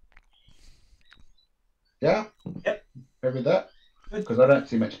 Yeah. Yep. Happy with that? Good. Because I don't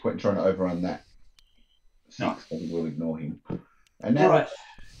see much point in trying to overrun that. No. 6, and we'll ignore him. And now All right.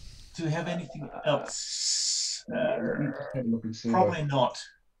 Do we have anything else? let me just have a look and see. Probably not.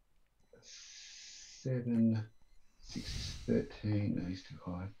 7, 6, 13. No, he's too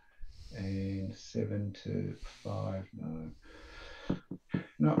high. And 7 to 5. No.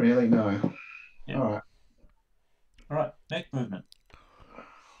 Not really, no. Yeah. All right. All right. Next movement.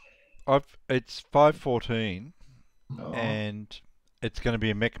 It's 5:14, Oh, and it's going to be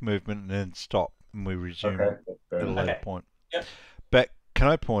a mech movement and then stop, and we resume okay. That's fair at a enough. later Okay. point. Yep. But can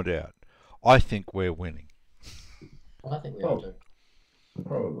I point out? I think we're winning. I think we Oh. ought to.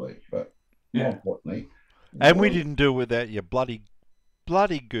 Probably, but Yeah. more importantly. And we didn't do it without your bloody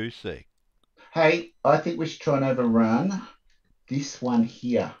goose egg. Hey, I think we should try and overrun this one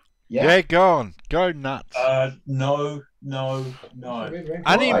here. Yeah. Yeah, go on. Go nuts. No.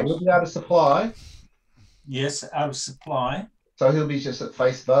 Only- Right, we'll be out of supply, Yes, out of supply. so he'll be just at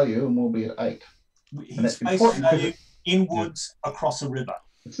face value, and we'll be at 8. He's that's face important, value in woods across a river.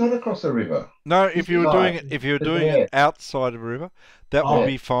 It's not across a river. No, if you were No, doing it outside of a river, that Oh. would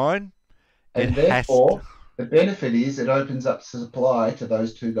be fine. And It has therefore, the benefit is it opens up supply to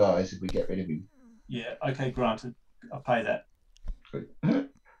those 2 guys if we get rid of him. Yeah. Okay. Granted. I'll pay that.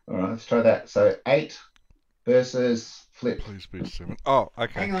 All right, let's try that. So 8 versus flip. Please be 7. Oh,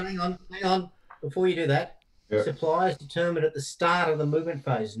 okay. Hang on. Before you do that, Yeah. supply is determined at the start of the movement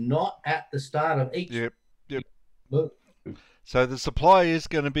phase, not at the start of each Yep. move. So the supply is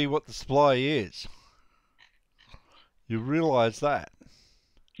going to be what the supply is. You realise that?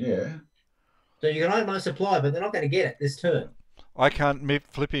 Yeah. So you can open a supply, but they're not going to get it this turn. I can't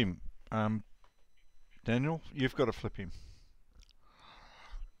flip him. Daniel, you've got to flip him.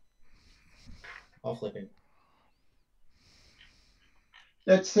 I'll flip him.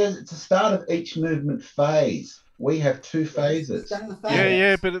 It says it's the start of each movement phase. We have 2 phases. Start of the phase.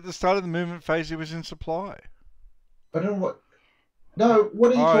 Yeah, but at the start of the movement phase, he was in supply. I don't know what. No,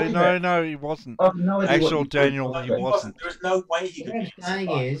 what are you talking about? No, he wasn't. I have no idea. Actual what you're Daniel, talking he about. wasn't. There was no way he What could I'm be in saying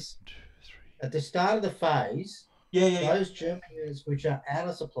supply. is, 2, 3. at the start of the phase, Yeah. those German units which are out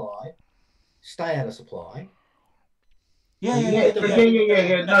of supply stay out of supply. Yeah.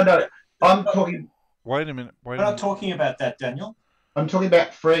 No. I'm talking. Wait a minute. We're not talking about that, Daniel. I'm talking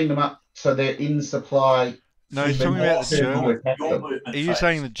about freeing them up so they're in supply. No, he's Then talking about the your- German. your attack Your them. movement Are you phase.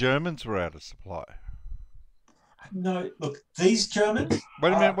 saying the Germans were out of supply? No, look, these Germans.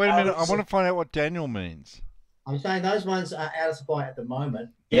 Wait a minute. out I of want to find out what Daniel means. I'm saying those ones are out of supply at the moment.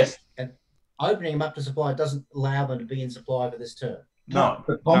 Yes. And opening them up to supply doesn't allow them to be in supply for this turn. No.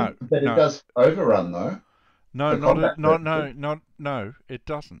 But it does overrun though. No, The combat no, it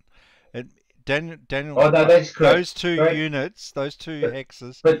doesn't. Daniel. Oh no, that's correct. Those 2 Correct. units, those 2 But-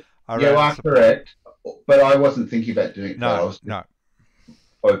 hexes, but are You out are of supply. correct. But I wasn't thinking about doing that. I No, was just no,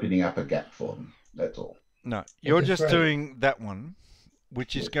 opening up a gap for them. That's all. no. You're It's a just three. doing that one,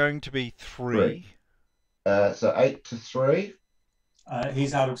 which is going to be 3. So 8 to 3.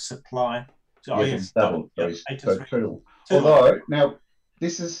 He's out of supply. So, Yes, yes, it's double. Yep, So 8 to so 3. 2. Two. Although now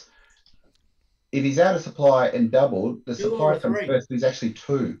this is if he's out of supply and doubled, the 2 supply or comes 3. first is actually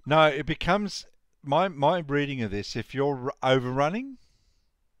 2. No, it becomes my reading of this. If you're overrunning,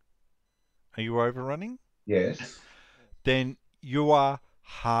 are you overrunning? Yes. Then you are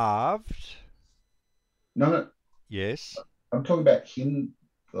halved. No, Yes, I'm talking about him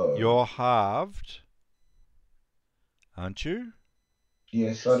though. you're halved, aren't you?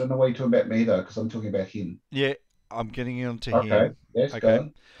 Yes, I don't know why you're talking about me though, because I'm talking about him. Yeah, I'm getting on to Okay. him. Yes, Okay. go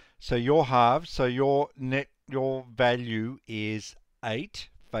on. So you're halved. So your value is 8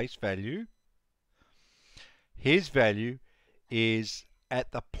 face value. His value is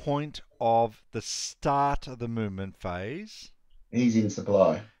at the point of the start of the movement phase. He's in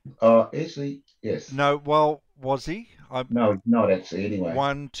supply. Actually, yes. No, well, was he? No, he's not actually anyway.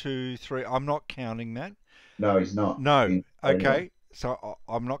 1, 2, 3. I'm not counting that. No, he's not. No. In- Okay. anyway. So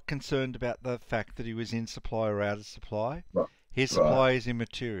I'm not concerned about the fact that he was in supply or out of supply. Right. His Right. supply is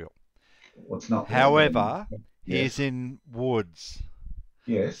immaterial. Well, it's not. However, yes. he's in woods.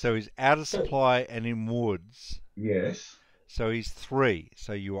 Yes. So he's out of supply and in woods. Yes. So he's 3.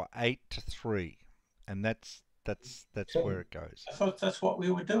 So you are 8 to 3. And that's So- where it goes. I thought that's what we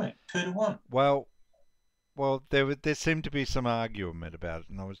were doing. 2 to 1. Well, Well, there seemed to be some argument about it,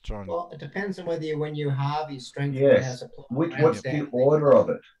 and I was trying. Well, it depends on whether when you halve your strength, Yes. you have supply. What's the order of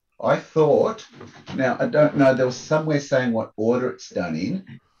it? I thought. Now I don't know. There was somewhere saying what order it's done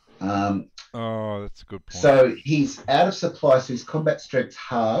in. Oh, that's a good point. So he's out of supply, so his combat strength's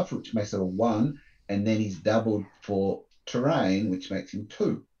halved, which makes it a 1, and then he's doubled for terrain, which makes him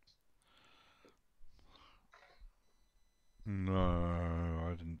 2. No,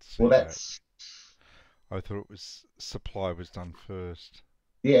 I didn't see Well, that. that's I thought it was supply was done first.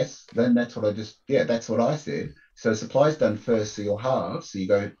 yes. Then that's what that's what I said. So supply's done first, so you're halved, so you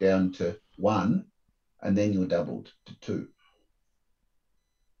go down to 1, and then you're doubled to 2.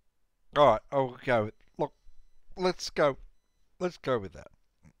 All right, I'll go. Look, let's go with that.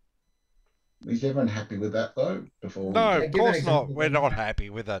 Is everyone happy with that though? Before No, we of give an course not. example. We're not happy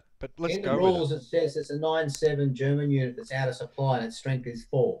with it, but let's In the go with rules, it. it says it's a 9-7 German unit that's out of supply and its strength is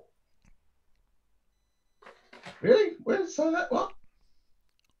 4. really, where did it say that? What?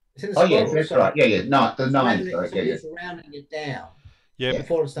 It's in the Oh yes, scroll, that's so right. Yeah, no, the 9. rounding- Sorry, so yeah, it's rounding it down Yeah,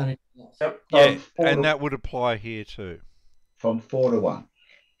 before it's done anything else. Yep. yeah, From and that would apply here too. from 4 to 1.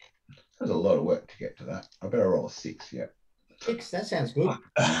 There's a lot of work to get to that. I better roll a 6. Yeah. 6, that sounds good.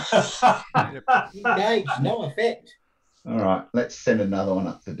 Yep. Engage, no effect. All right, let's send another one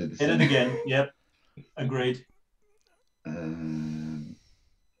up to do the Hit it same. again. Yep. Agreed.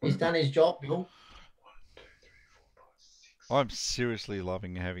 He's done his job, Bill. 1, 2, 3, 4, 5, 6. I'm seriously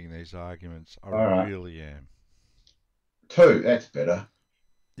loving having these arguments. I All right. really am. 2, that's better.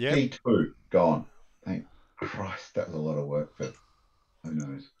 Yep. D2, gone. Thank Christ, that was a lot of work, but who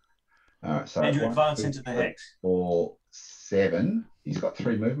knows? All right, so And you 1, advance 2, into the 3, hex. 4, 7. He's got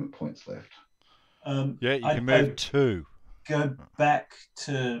 3 movement points left. Yeah, you I'd can move 2. Go back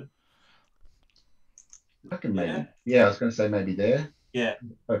to I can maybe. Yeah, I was going to say maybe there. Yeah.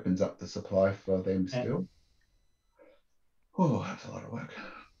 Opens up the supply for them Yeah. still. Oh, that's a lot of work.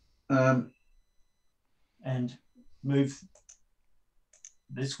 and move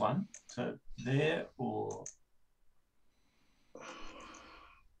this one to there, or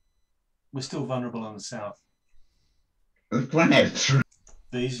we're still vulnerable on the south. Grenade.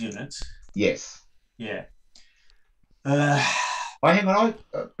 These units, Yes. yeah. Hang on.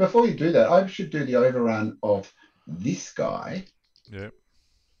 Before you do that, I should do the overrun of this guy Yep.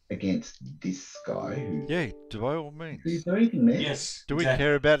 against this guy. Who, Yeah, by all means. do you do anything there? Yes. Do we exactly.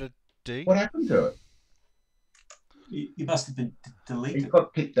 care about a D? What happened to it? You must have been He deleted.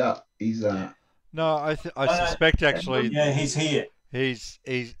 got picked up. He's No, I no. suspect actually Yeah, he's here.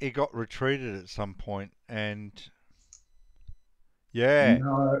 he got retreated at some point, and yeah,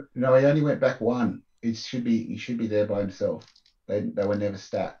 no, he only went back 1. He should be there by himself. They were never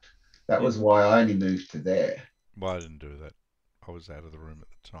stacked. That was why I only moved to there. well, I didn't do that. I was out of the room at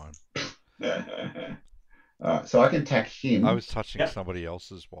the time. All right, so I can attack him. I was touching Yep. somebody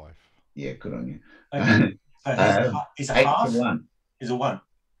else's wife. Yeah, good on you. Okay. He's a 8 half. to 1. He's a 1.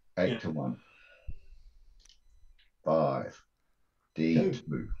 8 Yeah. to 1. 5.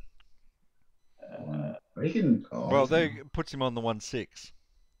 D2. He can. Well, they puts him on the 1-6.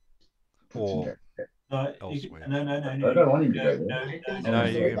 Or No, elsewhere. no. I don't want him to go there. No, No, no, no,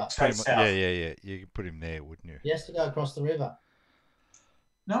 you can put straight him. south. Yeah. You can put him there, wouldn't you? He has to go across the river.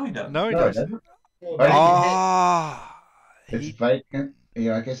 No, he doesn't. No, he No, it doesn't. doesn't. Oh, Ah, It's he- vacant.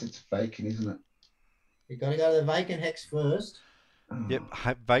 Yeah, I guess it's vacant, isn't it? You've got to go to the vacant hex first. Oh. Yep,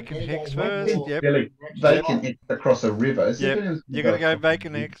 vacant There you hex go, first. one Yep, Really, vacant is across a river. So Yep, you got to go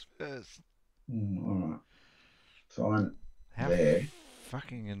vacant hex first. All right. So I'm How there.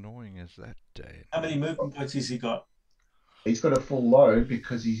 fucking annoying is that, Dan? How many movement points has he got? He's got a full load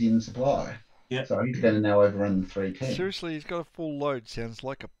because he's in supply. Yep. So he's going to now overrun the 310. Seriously, he's got a full load. Sounds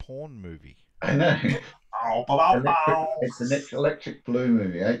like a porn movie. I know. Bow, bow, bow, Electric, bow. it's the next electric blue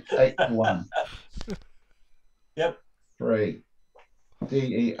movie. 8 to 1. Yep. 3.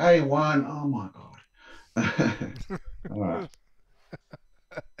 DEA1. Oh my god. All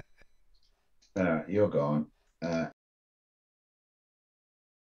right. You're gone.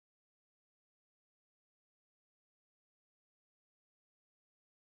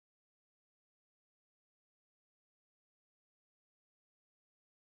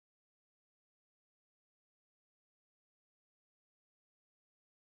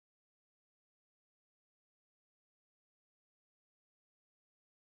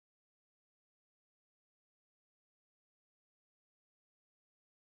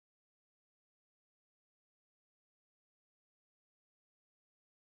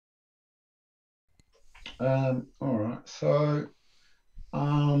 All right. So,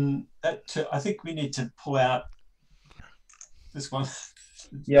 I think we need to pull out this one.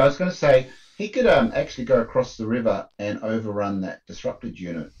 yeah, I was going to say He could actually go across the river and overrun that disrupted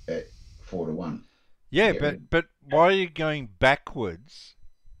unit at 4-1. Yeah, Yeah. but why are you going backwards?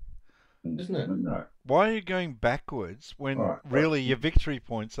 Isn't it? No. Why are you going backwards when Right, really right. your victory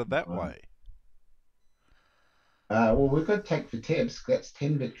points are that Right. way? Well, we've got to take Vitebsk. That's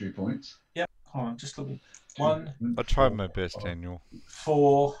 10 victory points. Yep. Hold on, just looking. Two, 1, I tried four, my best, five. Daniel.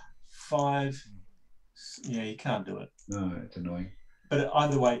 4, 5. Yeah, you can't do it. No, it's annoying. But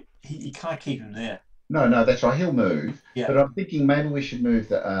either way, you can't keep him there. No, that's right. He'll move. Yeah. But I'm thinking maybe we should move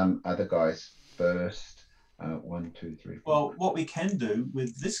the other guys first. 1, 2, 3, 4. Well, what we can do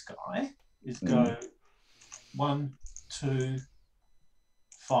with this guy is go 1, 2,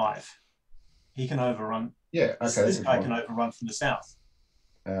 5. He can overrun. Yeah, okay. This guy can overrun from the south.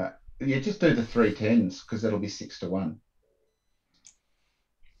 Yeah, just do the 3 10s because that'll be 6-1.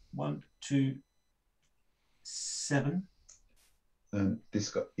 1, 2, 7. This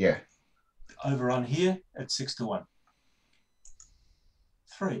guy, yeah. Overrun here at 6-1.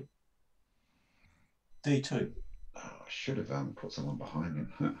 3. D2. Oh, I should have put someone behind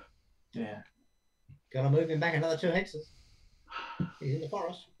him. Yeah. Gonna move him back another 2 hexes. He's in the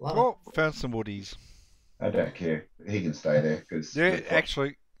forest. Love Oh, found some woodies. I don't care. He can stay there because Yeah,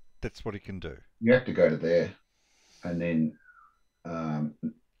 actually, that's what he can do. you have to go to there, and then,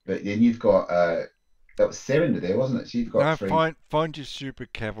 but then you've got that was 7 to there, wasn't it? So you've got No, 3. find your super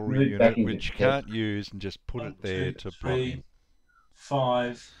cavalry Move back unit into which you the can't use and just put 1, it there 2, to block 3, him.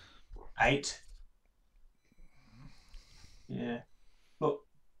 5, 8. Yeah. Look.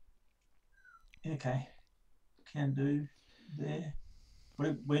 Okay. Can do there.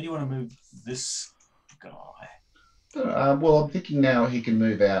 Where do you want to move this guy? Well, I'm thinking now he can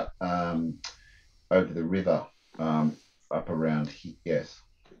move out over the river, up around here. Yes.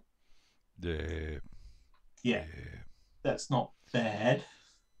 Yeah. Yeah. That's not bad.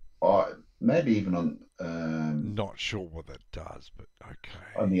 Maybe even on Not sure what that does, but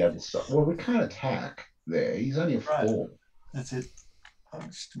okay. on the other side. Well, we can't attack there. He's only a Right. 4. That's it. I'm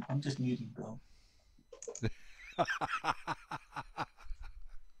just muting Bill.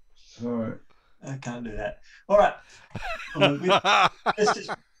 So I can't do that. All right. Let's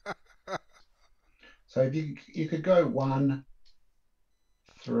just, so if you could go 1,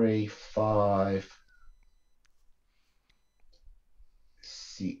 3, 5,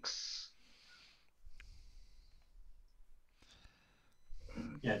 6.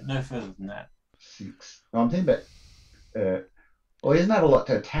 yeah, no further than that. 6. I'm thinking about. Well, isn't that a lot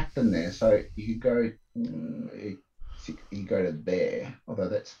to attack them there? So you could go. You go to there, although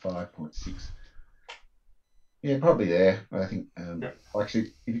that's 5.6. Yeah, probably there. I think.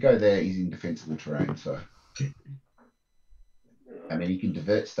 Actually, if you go there, he's in defensible terrain. So, I mean, he can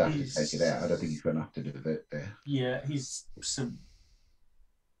divert stuff to take it out. I don't think he's got enough to divert there. Yeah, he's some.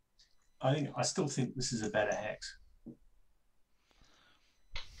 I still think this is a better hex.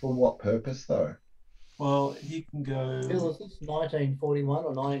 For what purpose, though? Well, he can go Bill, is this 1941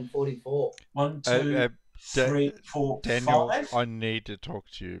 or 1944? 1, 2, 3, 4, Daniel, 5. I need to talk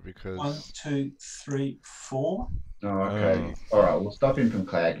to you because 1, 2, 3, 4. Oh, okay. All right, we'll stop him from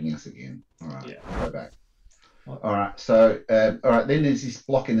clagging us again. All right, Yeah. we'll go back. What? All right, so all right, then there's this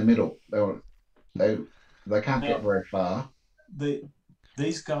block in the middle. They can't get very far.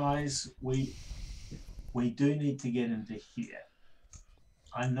 These guys, we do need to get into here.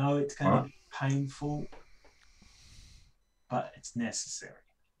 I know it's going to be painful, but it's necessary.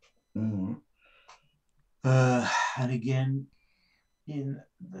 Mm. And again, in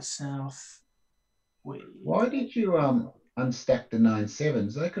the south, Why did you unstack the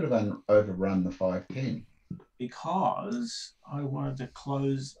 9/7s? They could have overrun the 5/10. Because I wanted to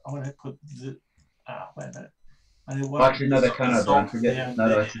close. I want to put the. Wait a minute. Actually, no, they can't overrun. Forget there, it. No,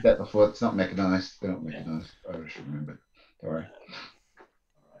 there. I said that before. It's not mechanized. They're not mechanized. I should remember. Sorry.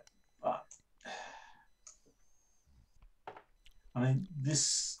 But I mean,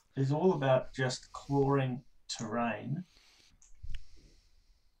 this is all about just clawing terrain.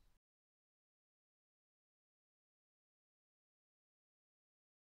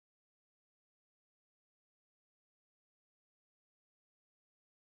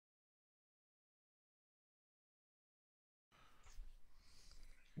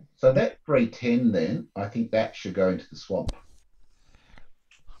 So that 310 then, I think that should go into the swamp.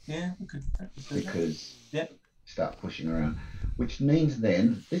 Yeah, we could do because Yep. start pushing around, which means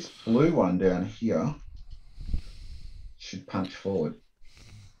then this blue one down here should punch forward.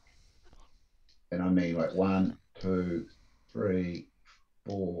 And I mean like 1, 2, 3,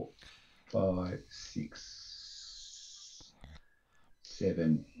 4, 5, 6,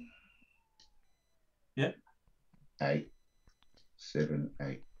 7. Yep. 8, 7,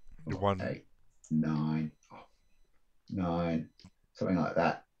 8. the one 8. 9, 9, something like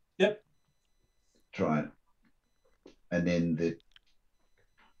that. Yep. Try it. And then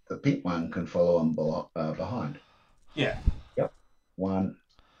the pink one can follow on behind. Yeah. Yep. 1,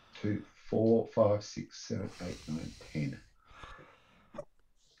 2, 4, 5, 6, 7, 8, 9, 10.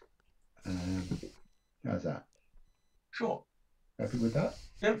 How's that? Sure. Happy with that?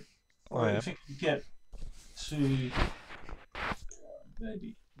 Yep. I am. If you can get to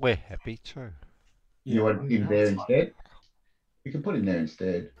maybe. We're happy too. You want him there that's fine. instead? You can put him there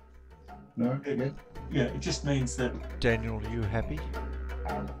instead. No? Good. Yes? Yeah, it just means that Daniel, you happy?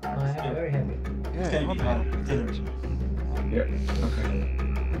 I am very happy. Yeah, gonna be I'm hard happy to with do. that too. Yep. Okay.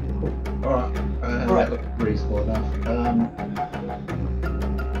 Cool. All right.